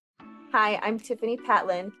Hi, I'm Tiffani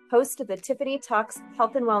Patlin, host of the Tiffani Talks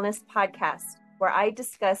Health and Wellness podcast, where I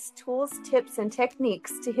discuss tools, tips, and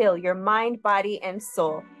techniques to heal your mind, body, and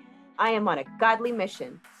soul. I am on a godly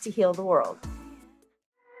mission to heal the world.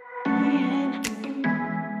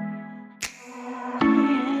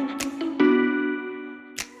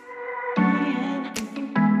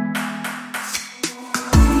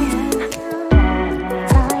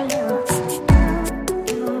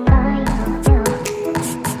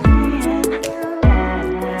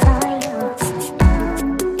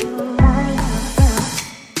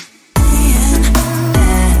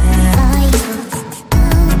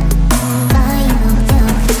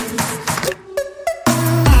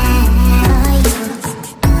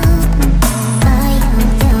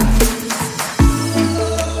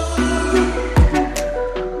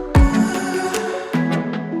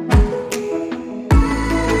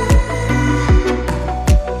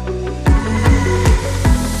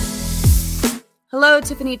 Hello,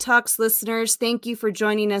 Tiffani Talks listeners. Thank you for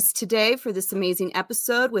joining us today for this amazing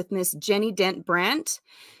episode with Miss Ginny Dent Brant.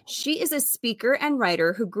 She is a speaker and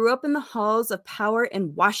writer who grew up in the halls of power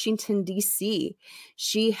in Washington, D.C.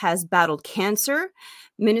 She has battled cancer,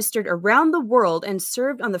 ministered around the world, and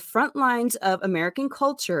served on the front lines of American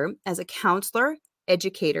culture as a counselor,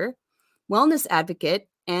 educator, wellness advocate,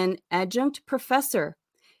 and adjunct professor.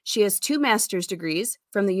 She has 2 master's degrees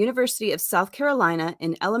from the University of South Carolina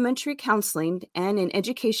in elementary counseling and in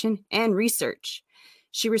education and research.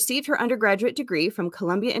 She received her undergraduate degree from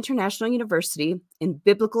Columbia International University in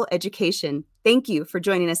biblical education. Thank you for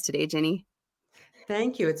joining us today, Ginny.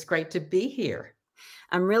 Thank you. It's great to be here.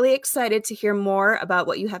 I'm really excited to hear more about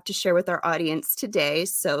what you have to share with our audience today.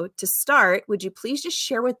 So to start, would you please just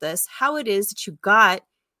share with us how it is that you got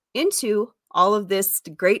into all of this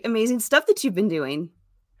great, amazing stuff that you've been doing?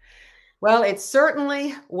 Well, it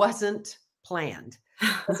certainly wasn't planned.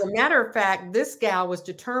 As a matter of fact, this gal was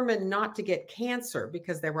determined not to get cancer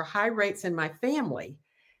because there were high rates in my family.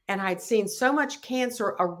 And I'd seen so much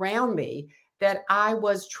cancer around me that I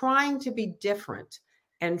was trying to be different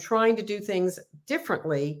and trying to do things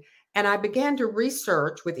differently. And I began to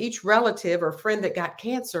research with each relative or friend that got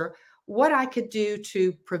cancer what I could do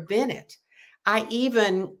to prevent it. I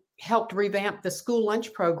even helped revamp the school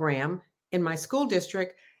lunch program in my school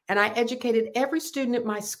district. And I educated every student at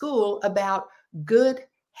my school about good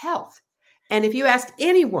health. And if you asked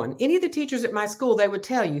anyone, any of the teachers at my school, they would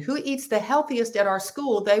tell you who eats the healthiest at our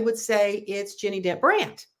school. They would say it's Ginny Dent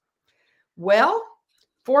Brant. Well,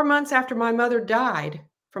 4 months after my mother died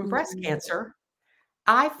from breast cancer,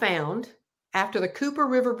 I found after the Cooper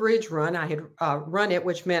River Bridge run, I had run it,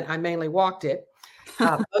 which meant I mainly walked it,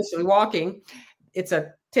 mostly walking. It's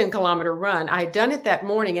a 10-kilometer run. I had done it that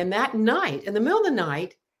morning. And that night, in the middle of the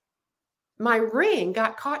night, my ring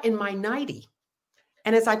got caught in my nightie.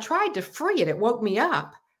 And as I tried to free it, it woke me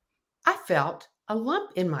up. I felt a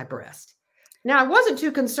lump in my breast. Now, I wasn't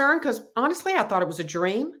too concerned because honestly, I thought it was a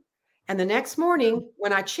dream. And the next morning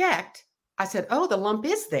when I checked, I said, oh, the lump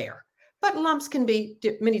is there. But lumps can be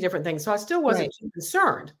many different things. So I still wasn't too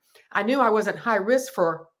concerned. I knew I wasn't high risk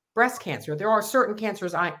for breast cancer. There are certain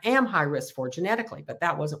cancers I am high risk for genetically, but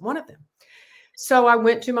that wasn't one of them. So I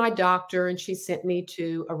went to my doctor and she sent me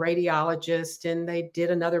to a radiologist and they did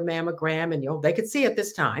another mammogram and they could see it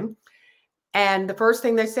this time. And the first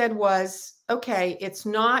thing they said was, okay, it's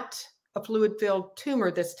not a fluid-filled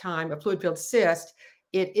tumor this time, a fluid-filled cyst.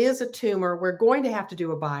 It is a tumor. We're going to have to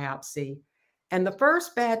do a biopsy. And the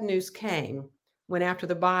first bad news came when after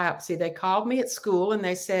the biopsy, they called me at school and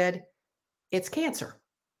they said, it's cancer.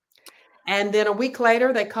 And then a week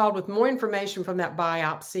later, they called with more information from that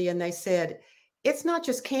biopsy and they said, it's not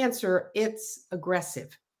just cancer, it's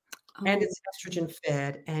aggressive and it's estrogen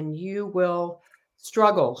fed and you will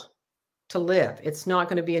struggle to live. It's not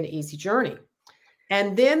going to be an easy journey.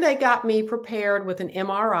 And then they got me prepared with an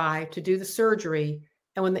MRI to do the surgery.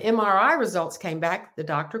 And when the MRI results came back, the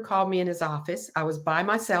doctor called me in his office. I was by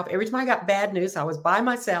myself. Every time I got bad news, I was by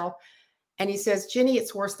myself. And he says, Ginny,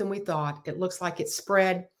 it's worse than we thought. It looks like it's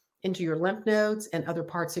spread into your lymph nodes and other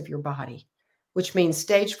parts of your body, which means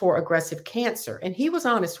stage 4 aggressive cancer. And he was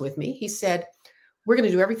honest with me. He said, we're going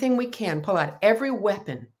to do everything we can, pull out every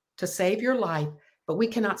weapon to save your life, but we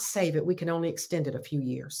cannot save it. We can only extend it a few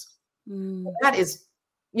years. That is,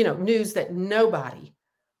 news that nobody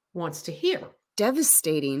wants to hear.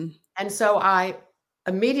 Devastating. And so I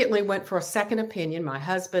immediately went for a second opinion. My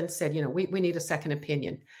husband said, we need a second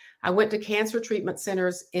opinion. I went to cancer treatment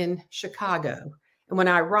centers in Chicago. And when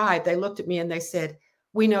I arrived, they looked at me and they said,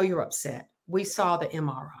 we know you're upset. We saw the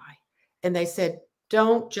MRI. And they said,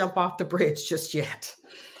 don't jump off the bridge just yet.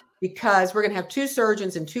 because we're going to have 2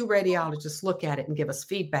 surgeons and 2 radiologists look at it and give us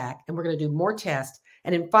feedback. And we're going to do more tests.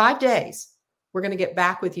 And in 5 days, we're going to get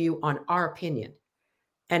back with you on our opinion.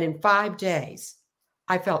 And in 5 days,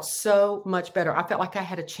 I felt so much better. I felt like I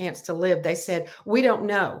had a chance to live. They said, we don't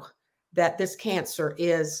know that this cancer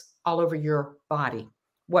is all over your body.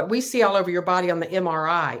 What we see all over your body on the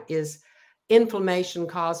MRI is inflammation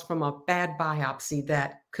caused from a bad biopsy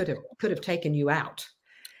that could have taken you out.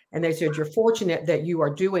 And they said, you're fortunate that you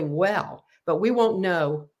are doing well, but we won't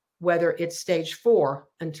know whether it's stage 4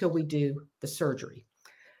 until we do the surgery.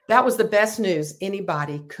 That was the best news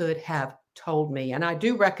anybody could have told me. And I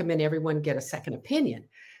do recommend everyone get a second opinion.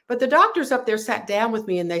 But the doctors up there sat down with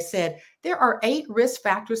me and they said, there are 8 risk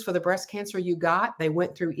factors for the breast cancer you got. They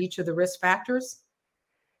went through each of the risk factors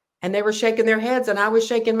and they were shaking their heads. And I was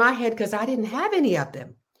shaking my head because I didn't have any of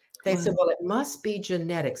them. They said, well, it must be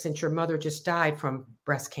genetic since your mother just died from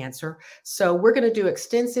breast cancer. So we're going to do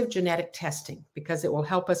extensive genetic testing because it will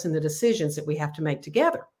help us in the decisions that we have to make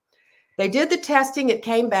together. They did the testing. It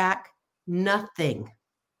came back nothing.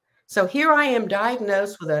 So here I am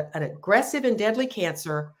diagnosed with an aggressive and deadly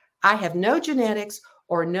cancer. I have no genetics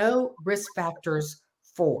or no risk factors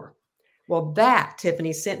for. Well, that,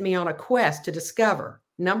 Tiffani, sent me on a quest to discover,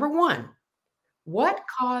 number 1, what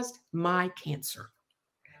caused my cancer?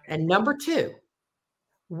 And number 2,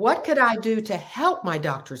 what could I do to help my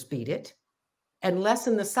doctors beat it and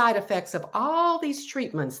lessen the side effects of all these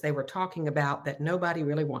treatments they were talking about that nobody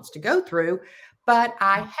really wants to go through, but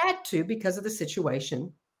I had to because of the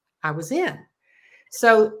situation I was in.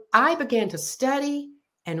 So I began to study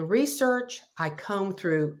and research. I combed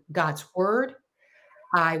through God's word.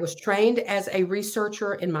 I was trained as a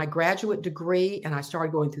researcher in my graduate degree, and I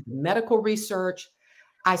started going through the medical research.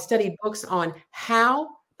 I studied books on how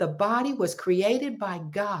the body was created by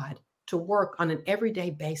God to work on an everyday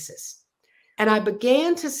basis. And I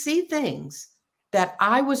began to see things that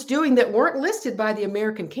I was doing that weren't listed by the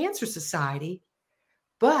American Cancer Society,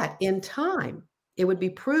 but in time, it would be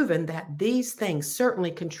proven that these things certainly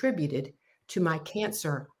contributed to my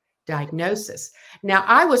cancer diagnosis. Now,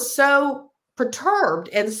 I was so perturbed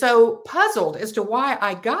and so puzzled as to why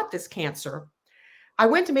I got this cancer. I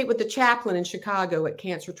went to meet with the chaplain in Chicago at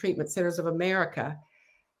Cancer Treatment Centers of America.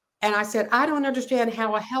 And I said, I don't understand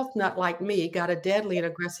how a health nut like me got a deadly and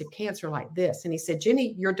aggressive cancer like this. And he said,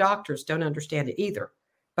 Ginny, your doctors don't understand it either.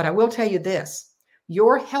 But I will tell you this,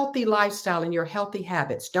 your healthy lifestyle and your healthy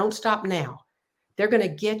habits don't stop now. They're going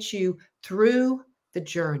to get you through the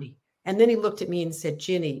journey. And then he looked at me and said,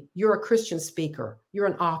 Ginny, you're a Christian speaker. You're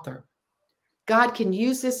an author. God can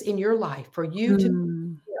use this in your life for you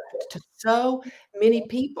to so many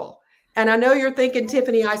people. And I know you're thinking,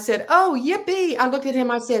 Tiffani, I said, oh, yippee. I looked at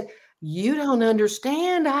him. I said, you don't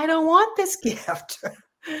understand. I don't want this gift.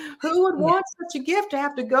 Who would want such a gift to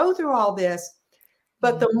have to go through all this?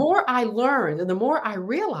 But the more I learned and the more I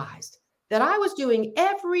realized that I was doing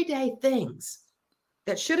everyday things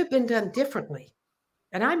that should have been done differently,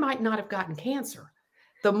 and I might not have gotten cancer,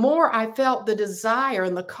 the more I felt the desire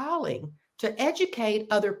and the calling to educate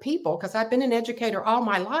other people, because I've been an educator all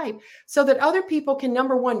my life, so that other people can,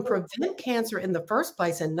 number 1, prevent cancer in the first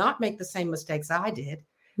place and not make the same mistakes I did.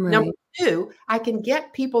 Right. Number 2, I can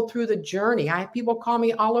get people through the journey. I have people call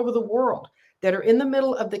me all over the world that are in the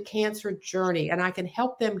middle of the cancer journey, and I can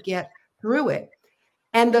help them get through it.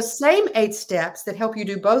 And the same 8 steps that help you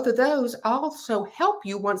do both of those also help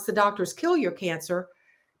you once the doctors kill your cancer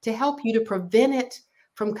to help you to prevent it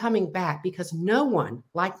from coming back, because no one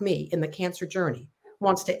like me in the cancer journey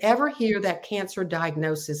wants to ever hear that cancer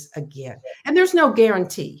diagnosis again. And there's no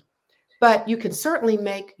guarantee, but you can certainly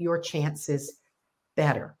make your chances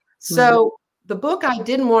better. So the book I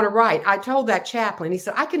didn't want to write, I told that chaplain, he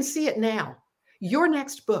said, I can see it now, your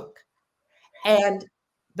next book. And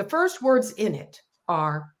the first words in it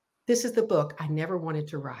are, this is the book I never wanted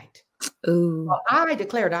to write. Ooh. Well, I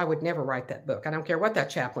declared I would never write that book. I don't care what that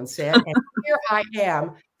chaplain said. And here I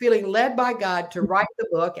am feeling led by God to write the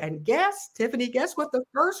book. And guess, Tiffani, guess what the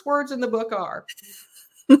first words in the book are?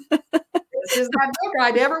 This is that book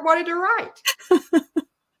I never wanted to write.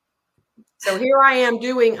 So here I am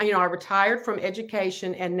doing, I retired from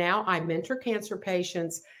education and now I mentor cancer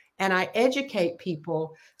patients and I educate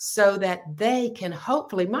people so that they can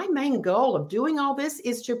hopefully, my main goal of doing all this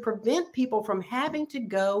is to prevent people from having to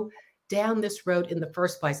go down this road in the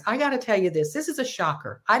first place. I got to tell you this is a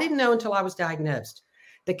shocker. I didn't know until I was diagnosed.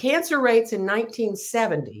 The cancer rates in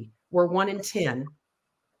 1970 were 1 in 10.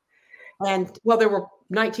 And there were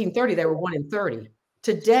 1930, they were 1 in 30.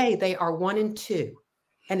 Today, they are 1 in 2.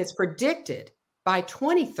 And it's predicted by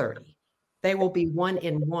 2030, they will be 1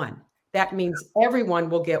 in 1. that means everyone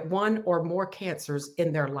will get one or more cancers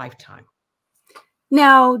in their lifetime.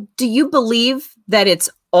 Now, do you believe that it's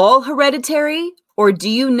all hereditary, or do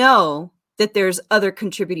you know that there's other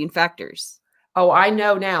contributing factors? Oh, I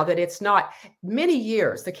know now that it's not. Many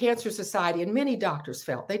years, the Cancer Society and many doctors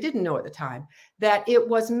felt, they didn't know at the time, that it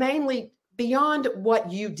was mainly beyond what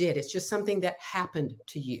you did. It's just something that happened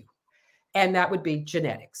to you. And that would be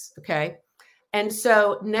genetics. Okay. And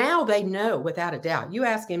so now they know without a doubt. You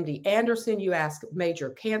ask MD Anderson, you ask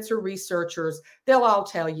major cancer researchers, they'll all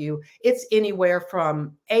tell you it's anywhere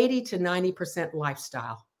from 80 to 90%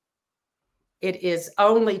 lifestyle. It is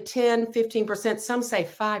only 10, 15%, some say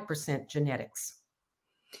 5% genetics.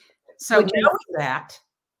 So knowing that,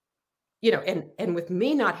 and with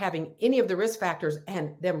me not having any of the risk factors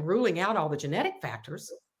and them ruling out all the genetic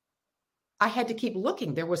factors, I had to keep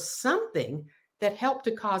looking. There was something that helped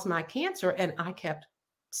to cause my cancer, and I kept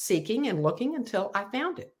seeking and looking until I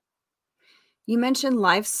found it. You mentioned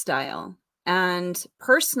lifestyle. And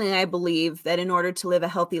personally, I believe that in order to live a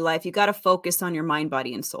healthy life, you got to focus on your mind,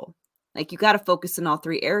 body, and soul. Like you got to focus in all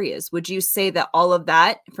three areas. Would you say that all of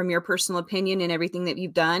that, from your personal opinion and everything that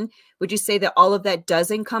you've done, would you say that all of that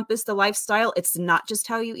does encompass the lifestyle? It's not just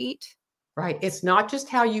how you eat? Right. It's not just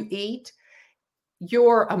how you eat,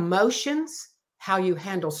 your emotions, how you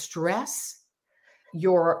handle stress,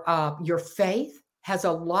 your faith has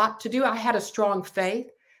a lot to do. I had a strong faith,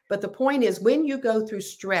 but the point is when you go through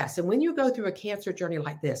stress and when you go through a cancer journey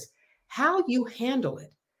like this, how you handle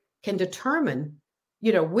it can determine,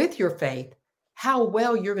 with your faith, how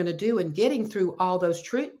well you're going to do in getting through all those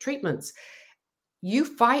treatments. You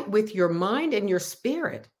fight with your mind and your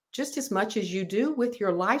spirit just as much as you do with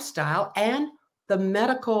your lifestyle and the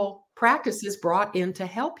medical practices brought in to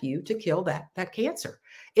help you to kill that cancer.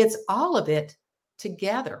 It's all of it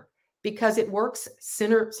together because it works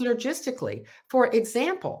synergistically. For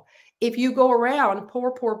example, if you go around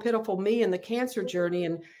poor pitiful me in the cancer journey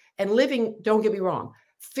and living, don't get me wrong,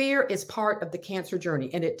 fear is part of the cancer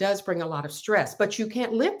journey and it does bring a lot of stress, but you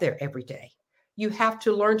can't live there every day. You have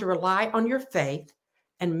to learn to rely on your faith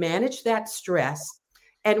and manage that stress.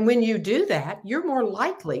 And when you do that, you're more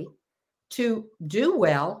likely to do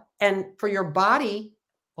well and for your body,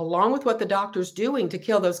 along with what the doctor's doing to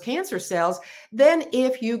kill those cancer cells, than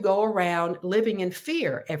if you go around living in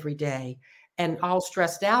fear every day and all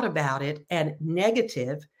stressed out about it and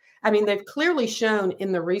negative. I mean, they've clearly shown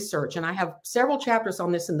in the research, and I have several chapters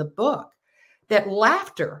on this in the book, that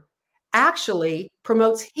laughter actually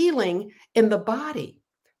promotes healing in the body.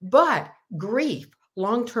 But grief,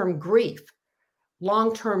 long-term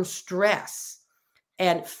stress,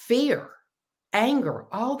 and fear, anger,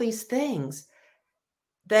 all these things,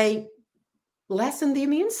 they lessen the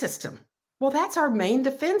immune system. Well, that's our main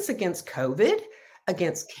defense against COVID,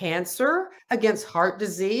 against cancer, against heart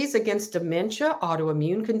disease, against dementia,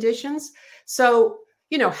 autoimmune conditions. So,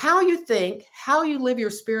 how you think, how you live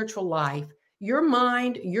your spiritual life, your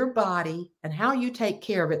mind, your body, and how you take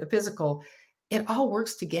care of it, the physical, it all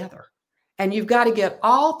works together. And you've got to get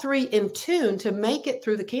all three in tune to make it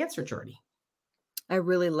through the cancer journey. I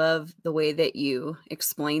really love the way that you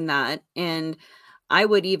explain that. And I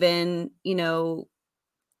would even,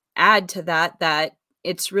 add to that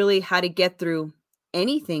it's really how to get through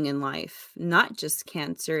anything in life, not just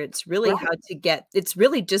cancer. It's really Right. it's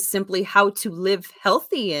really just simply how to live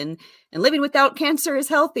healthy and living without cancer is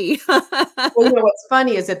healthy. Well, what's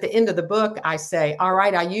funny is at the end of the book, I say, all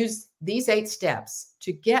right, I use these 8 steps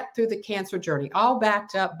to get through the cancer journey, all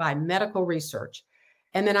backed up by medical research.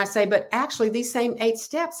 And then I say, but actually, these same 8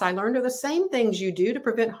 steps I learned are the same things you do to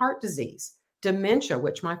prevent heart disease, dementia,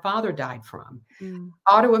 which my father died from,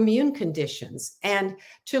 autoimmune conditions, and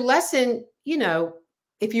to lessen,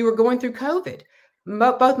 if you were going through COVID.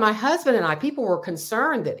 Both my husband and I, people were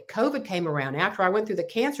concerned that COVID came around after I went through the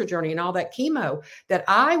cancer journey and all that chemo, that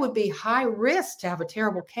I would be high risk to have a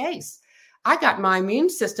terrible case. I got my immune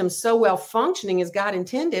system so well functioning as God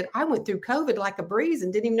intended. I went through COVID like a breeze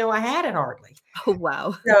and didn't even know I had it hardly. Oh,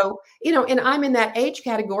 wow. So, and I'm in that age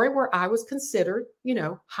category where I was considered,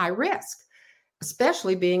 high risk,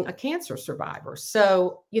 especially being a cancer survivor.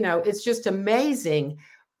 So, it's just amazing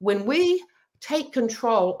when we take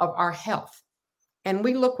control of our health and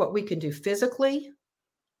we look what we can do physically,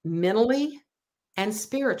 mentally, and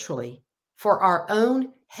spiritually for our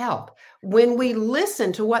own health. When we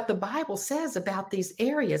listen to what the Bible says about these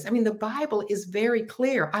areas, I mean, the Bible is very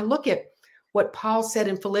clear. I look at what Paul said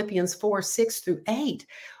in Philippians 4:6-8.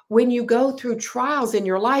 When you go through trials in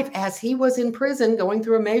your life, as he was in prison going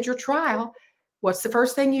through a major trial, what's the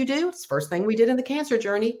first thing you do? It's the first thing we did in the cancer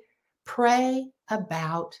journey. Pray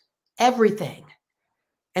about everything.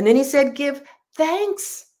 And then he said, give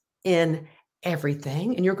thanks in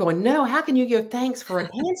everything. And you're going, no, how can you give thanks for a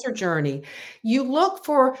cancer journey? You look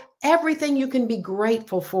for everything you can be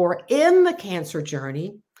grateful for in the cancer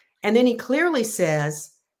journey. And then he clearly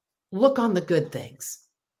says, look on the good things.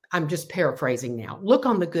 I'm just paraphrasing now. Look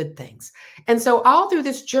on the good things. And so all through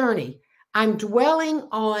this journey, I'm dwelling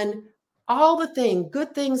on all the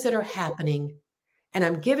good things that are happening. And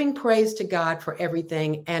I'm giving praise to God for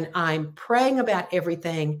everything. And I'm praying about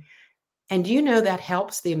everything. And do you know that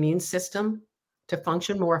helps the immune system to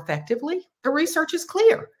function more effectively? The research is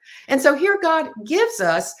clear. And so here God gives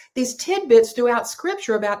us these tidbits throughout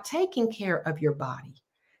scripture about taking care of your body.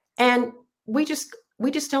 And we just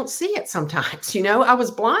don't see it sometimes. I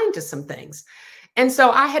was blind to some things. And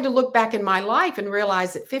so I had to look back in my life and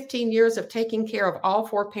realize that 15 years of taking care of all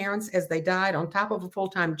 4 parents as they died on top of a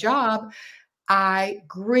full-time job, I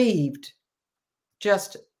grieved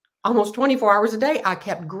just almost 24 hours a day. I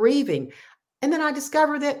kept grieving. And then I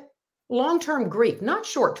discovered that long-term grief, not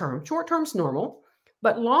short-term's normal,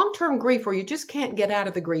 but long-term grief where you just can't get out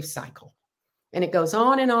of the grief cycle. And it goes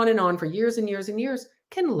on and on and on for years and years and years,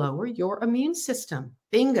 can lower your immune system.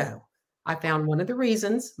 Bingo. I found one of the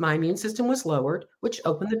reasons my immune system was lowered, which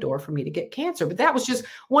opened the door for me to get cancer. But that was just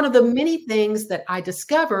one of the many things that I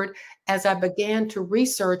discovered as I began to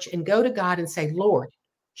research and go to God and say, Lord,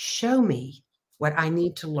 show me what I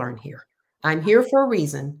need to learn here. I'm here for a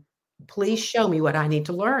reason. Please show me what I need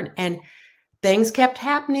to learn. And things kept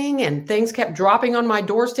happening and things kept dropping on my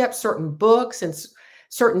doorstep, certain books and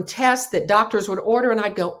certain tests that doctors would order. And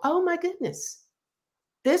I'd go, oh my goodness,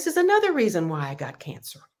 this is another reason why I got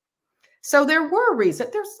cancer. So there were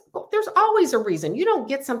reasons. There's always a reason. You don't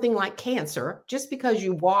get something like cancer just because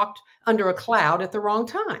you walked under a cloud at the wrong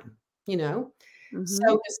time, Mm-hmm.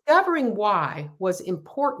 So discovering why was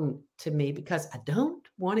important to me because I don't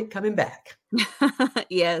want it coming back.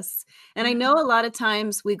 Yes. And I know a lot of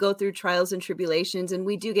times we go through trials and tribulations and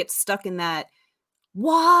we do get stuck in that,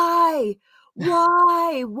 why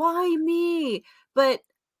me? But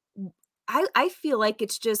I feel like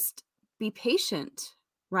it's just be patient,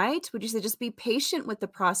 right? Would you say just be patient with the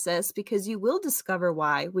process because you will discover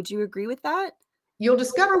why? Would you agree with that? You'll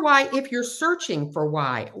discover why if you're searching for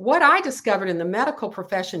why. What I discovered in the medical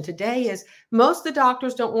profession today is most of the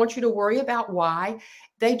doctors don't want you to worry about why.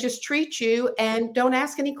 They just treat you and don't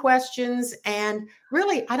ask any questions. And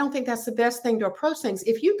really, I don't think that's the best thing to approach things.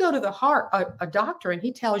 If you go to a doctor and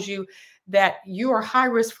he tells you that you are high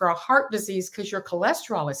risk for a heart disease because your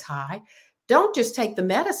cholesterol is high, don't just take the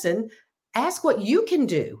medicine. Ask what you can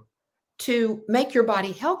do to make your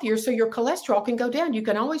body healthier so your cholesterol can go down. You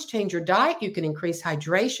can always change your diet. You can increase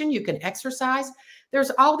hydration. You can exercise.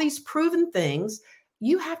 There's all these proven things.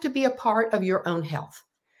 You have to be a part of your own health.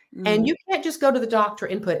 And you can't just go to the doctor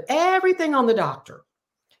and put everything on the doctor.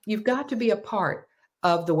 You've got to be a part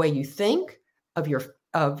of the way you think, of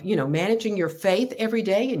managing your faith every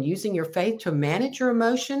day and using your faith to manage your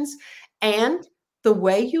emotions, and the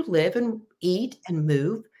way you live and eat and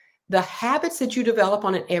move. The habits that you develop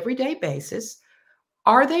on an everyday basis,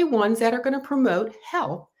 are they ones that are going to promote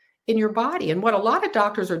health in your body? And what a lot of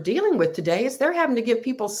doctors are dealing with today is they're having to give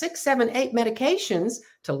people 6, 7, 8 medications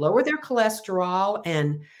to lower their cholesterol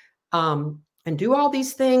and do all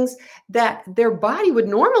these things that their body would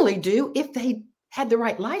normally do if they had the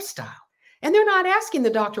right lifestyle. And they're not asking the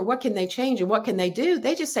doctor, what can they change and what can they do?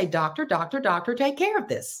 They just say, doctor, take care of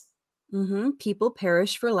this. Mm-hmm. People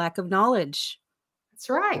perish for lack of knowledge. That's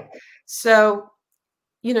right. So,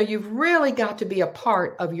 you've really got to be a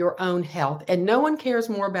part of your own health, and no one cares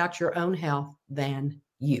more about your own health than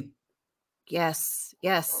you. Yes.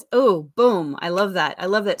 Yes. Oh, boom. I love that. I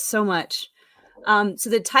love that so much. So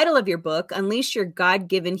the title of your book, Unleash Your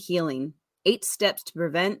God-Given Healing, 8 Steps to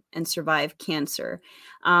Prevent and Survive Cancer.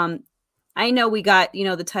 I know we got,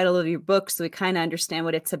 the title of your book, so we kind of understand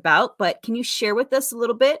what it's about, but can you share with us a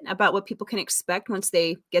little bit about what people can expect once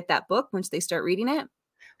they get that book, once they start reading it?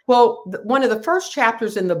 Well, one of the first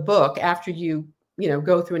chapters in the book, after you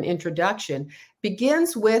go through an introduction,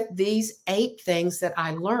 begins with these 8 things that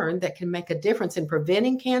I learned that can make a difference in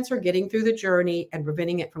preventing cancer, getting through the journey, and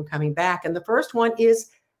preventing it from coming back. And the first one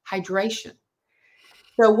is hydration.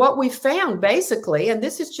 So what we found basically, and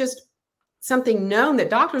this is just something known that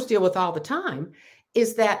doctors deal with all the time,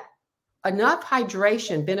 is that enough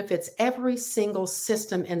hydration benefits every single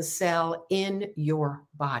system and cell in your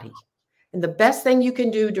body. And the best thing you can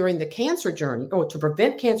do during the cancer journey, or to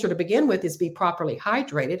prevent cancer to begin with, is be properly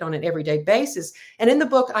hydrated on an everyday basis. And in the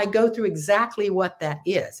book, I go through exactly what that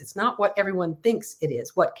is. It's not what everyone thinks it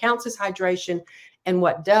is. What counts as hydration and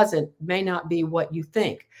what doesn't may not be what you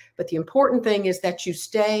think. But the important thing is that you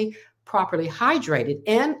stay properly hydrated.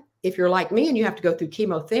 And if you're like me and you have to go through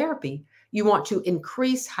chemotherapy, you want to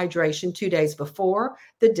increase hydration 2 days before,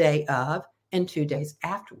 the day of, and 2 days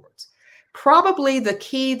afterwards. Probably the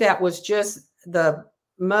key that was just the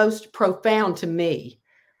most profound to me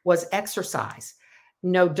was exercise.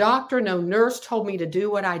 No doctor, no nurse told me to do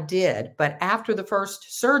what I did. But after the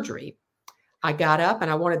first surgery, I got up and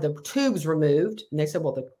I wanted the tubes removed. And they said,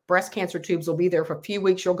 well, the breast cancer tubes will be there for a few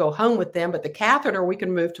weeks. You'll go home with them. But the catheter we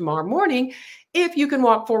can move tomorrow morning if you can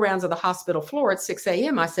walk 4 rounds of the hospital floor at 6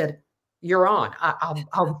 a.m. I said, you're on.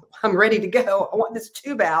 I'm ready to go. I want this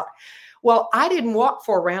tube out. Well, I didn't walk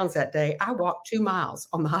 4 rounds that day. I walked 2 miles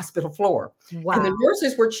on the hospital floor. Wow. And the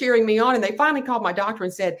nurses were cheering me on. And they finally called my doctor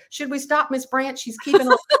and said, should we stop Miss Brant? She's keeping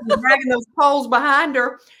on dragging those poles behind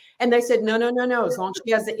her. And they said, no. As long as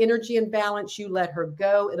she has the energy and balance, you let her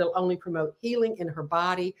go. It'll only promote healing in her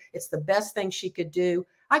body. It's the best thing she could do.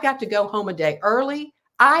 I got to go home a day early.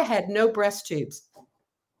 I had no breast tubes.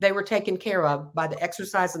 They were taken care of by the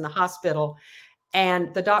exercise in the hospital.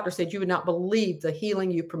 And the doctor said, you would not believe the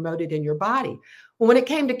healing you promoted in your body. Well, when it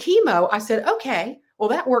came to chemo, I said, okay, well,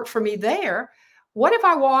 that worked for me there. What if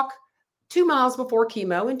I walk 2 miles before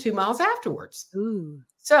chemo and 2 miles afterwards? Ooh.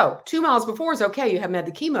 So 2 miles before is okay. You haven't had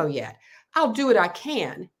the chemo yet. I'll do what I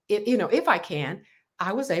can. If I can.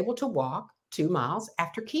 I was able to walk 2 miles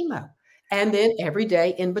after chemo. And then every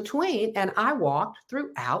day in between. And I walked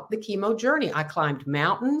throughout the chemo journey. I climbed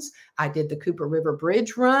mountains. I did the Cooper River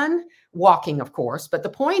Bridge run, walking, of course. But the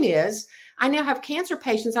point is, I now have cancer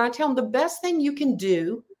patients, and I tell them the best thing you can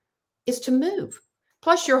do is to move.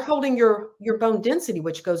 Plus, you're holding your bone density,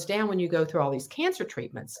 which goes down when you go through all these cancer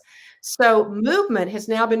treatments. So movement has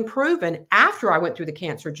now been proven after I went through the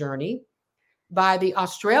cancer journey by the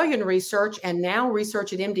Australian research and now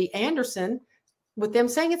research at MD Anderson, with them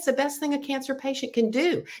saying it's the best thing a cancer patient can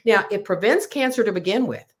do. Now, it prevents cancer to begin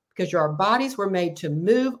with because our bodies were made to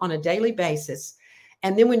move on a daily basis.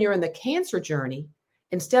 And then when you're in the cancer journey,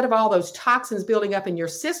 instead of all those toxins building up in your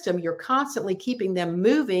system, you're constantly keeping them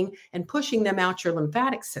moving and pushing them out your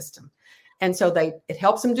lymphatic system. And so it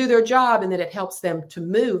helps them do their job, and then it helps them to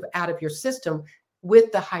move out of your system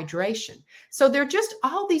with the hydration. So there are just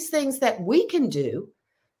all these things that we can do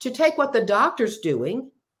to take what the doctor's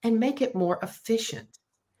doing and make it more efficient.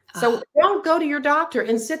 So don't go to your doctor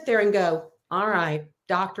and sit there and go, all right,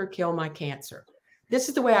 doctor, kill my cancer. This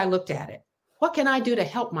is the way I looked at it. What can I do to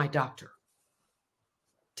help my doctor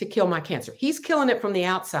to kill my cancer? He's killing it from the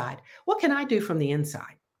outside. What can I do from the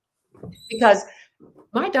inside? Because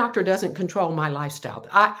my doctor doesn't control my lifestyle.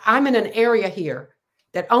 I'm in an area here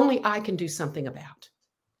that only I can do something about.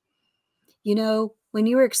 You know, when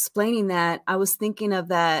you were explaining that, I was thinking of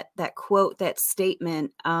that quote, that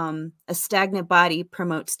statement, a stagnant body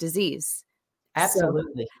promotes disease.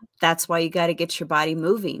 Absolutely. So that's why you got to get your body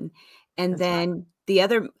moving. And then the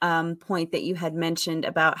other point that you had mentioned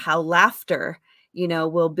about how laughter,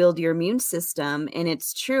 will build your immune system. And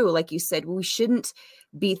it's true. Like you said, we shouldn't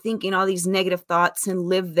be thinking all these negative thoughts and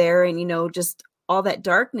live there and, just all that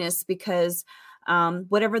darkness, because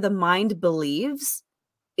whatever the mind believes,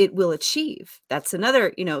 it will achieve. That's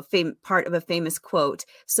another, part of a famous quote.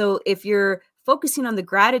 So if you're focusing on the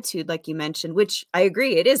gratitude, like you mentioned, which I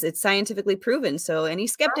agree, it's scientifically proven. So any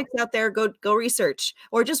skeptics out there, go research,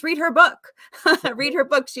 or just read her book. Read her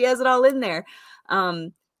book. She has it all in there.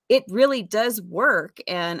 It really does work.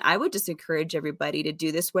 And I would just encourage everybody to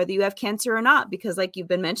do this, whether you have cancer or not, because like you've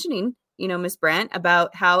been mentioning, Ms. Brant,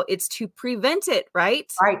 about how it's to prevent it,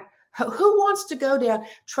 right? Right. Who wants to go down?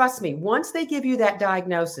 Trust me, once they give you that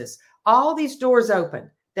diagnosis, all these doors open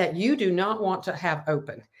that you do not want to have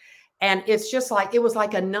open. And it's just like, it was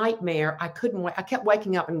like a nightmare. I couldn't wait. I kept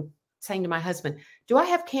waking up and saying to my husband, do I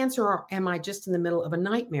have cancer, or am I just in the middle of a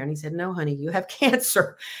nightmare? And he said, no, honey, you have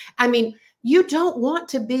cancer. I mean, you don't want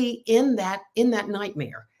to be in that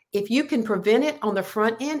nightmare. If you can prevent it on the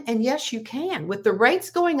front end, and yes, you can, with the rates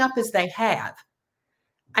going up as they have.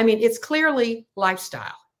 I mean, it's clearly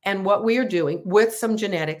lifestyle and what we are doing with some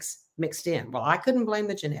genetics mixed in. Well, I couldn't blame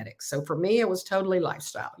the genetics. So for me, it was totally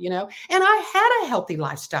lifestyle, and I had a healthy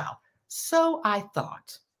lifestyle. So I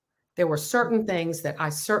thought there were certain things that I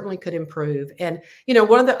certainly could improve. And,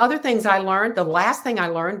 one of the other things I learned, the last thing I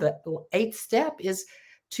learned, the 8th step, is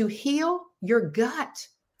to heal your gut.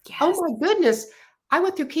 Yes. Oh my goodness. I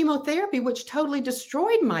went through chemotherapy, which totally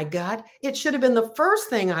destroyed my gut. It should have been the first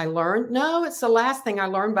thing I learned. No, it's the last thing I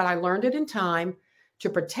learned, but I learned it in time to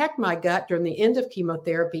protect my gut during the end of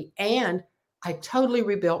chemotherapy. And I totally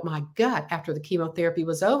rebuilt my gut after the chemotherapy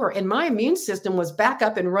was over. And my immune system was back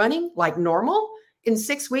up and running like normal in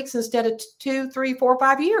 6 weeks instead of 2, 3, 4,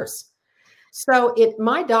 5 years. So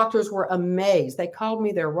my doctors were amazed. They called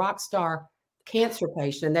me their rock star cancer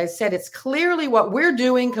patient, and they said it's clearly what we're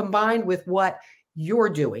doing combined with what you're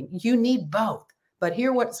doing. You need both. But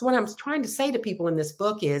what I'm trying to say to people in this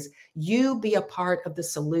book is you be a part of the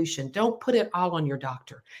solution. Don't put it all on your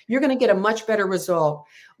doctor. You're going to get a much better result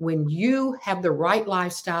when you have the right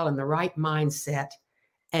lifestyle and the right mindset,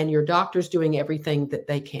 and your doctor's doing everything that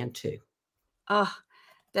they can too. Oh,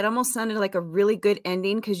 that almost sounded like a really good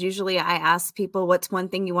ending, because usually I ask people what's one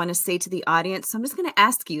thing you want to say to the audience. So I'm just going to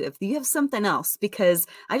ask you if you have something else, because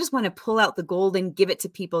I just want to pull out the gold and give it to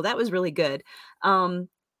people. That was really good.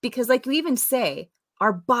 Because like you even say,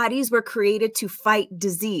 our bodies were created to fight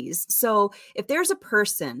disease. So if there's a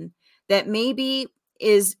person that maybe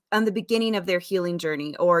is on the beginning of their healing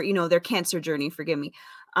journey, or, their cancer journey, forgive me,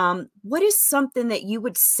 what is something that you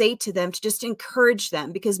would say to them to just encourage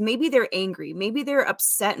them? Because maybe they're angry, maybe they're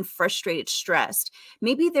upset and frustrated, stressed,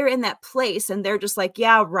 maybe they're in that place and they're just like,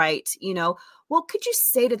 yeah, right. What could you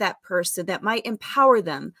say to that person that might empower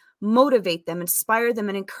them, motivate them, inspire them,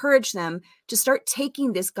 and encourage them to start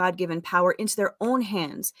taking this God-given power into their own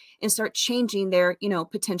hands and start changing their,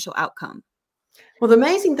 potential outcome? Well, the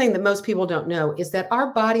amazing thing that most people don't know is that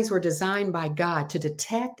our bodies were designed by God to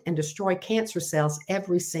detect and destroy cancer cells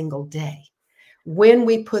every single day when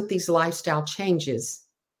we put these lifestyle changes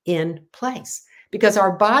in place, because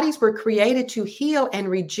our bodies were created to heal and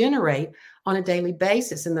regenerate on a daily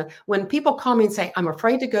basis. And when people call me and say, I'm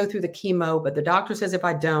afraid to go through the chemo, but the doctor says if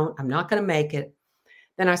I don't, I'm not going to make it,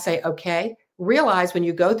 then I say, okay, realize when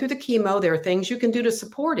you go through the chemo, there are things you can do to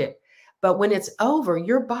support it. But when it's over,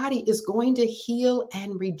 your body is going to heal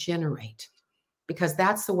and regenerate, because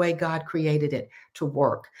that's the way God created it to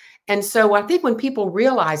work. And so I think when people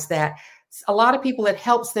realize that, a lot of people, it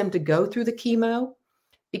helps them to go through the chemo,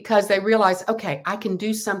 because they realize, okay, I can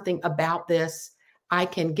do something about this. I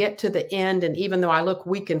can get to the end. And even though I look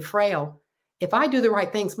weak and frail, if I do the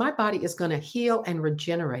right things, my body is going to heal and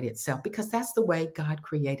regenerate itself, because that's the way God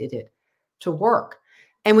created it to work.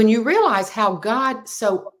 And when you realize how God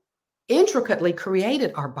so intricately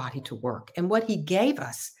created our body to work and what he gave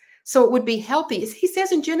us so it would be healthy, he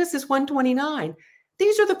says in Genesis 1:29,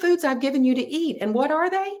 these are the foods I've given you to eat. And what are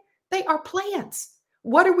they? They are plants.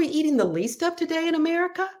 What are we eating the least of today in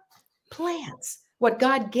America? Plants. What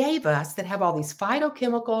God gave us that have all these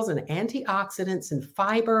phytochemicals and antioxidants and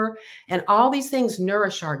fiber, and all these things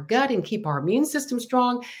nourish our gut and keep our immune system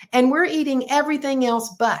strong. And we're eating everything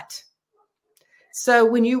else but. So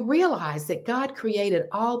when you realize that God created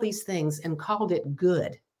all these things and called it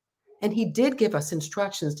good, and he did give us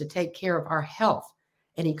instructions to take care of our health,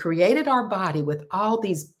 and he created our body with all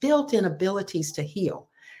these built-in abilities to heal,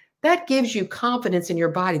 that gives you confidence in your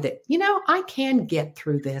body that, I can get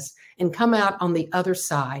through this and come out on the other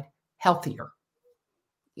side healthier.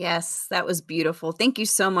 Yes, that was beautiful. Thank you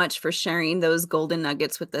so much for sharing those golden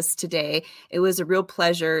nuggets with us today. It was a real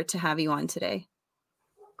pleasure to have you on today.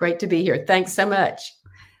 Great to be here. Thanks so much.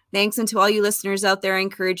 Thanks. And to all you listeners out there, I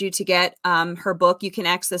encourage you to get her book. You can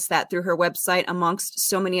access that through her website, amongst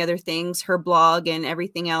so many other things, her blog and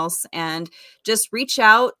everything else. And just reach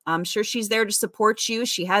out. I'm sure she's there to support you.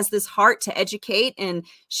 She has this heart to educate, and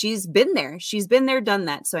she's been there. She's been there, done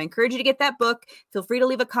that. So I encourage you to get that book. Feel free to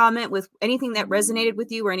leave a comment with anything that resonated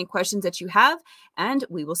with you or any questions that you have. And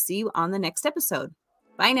we will see you on the next episode.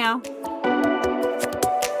 Bye now.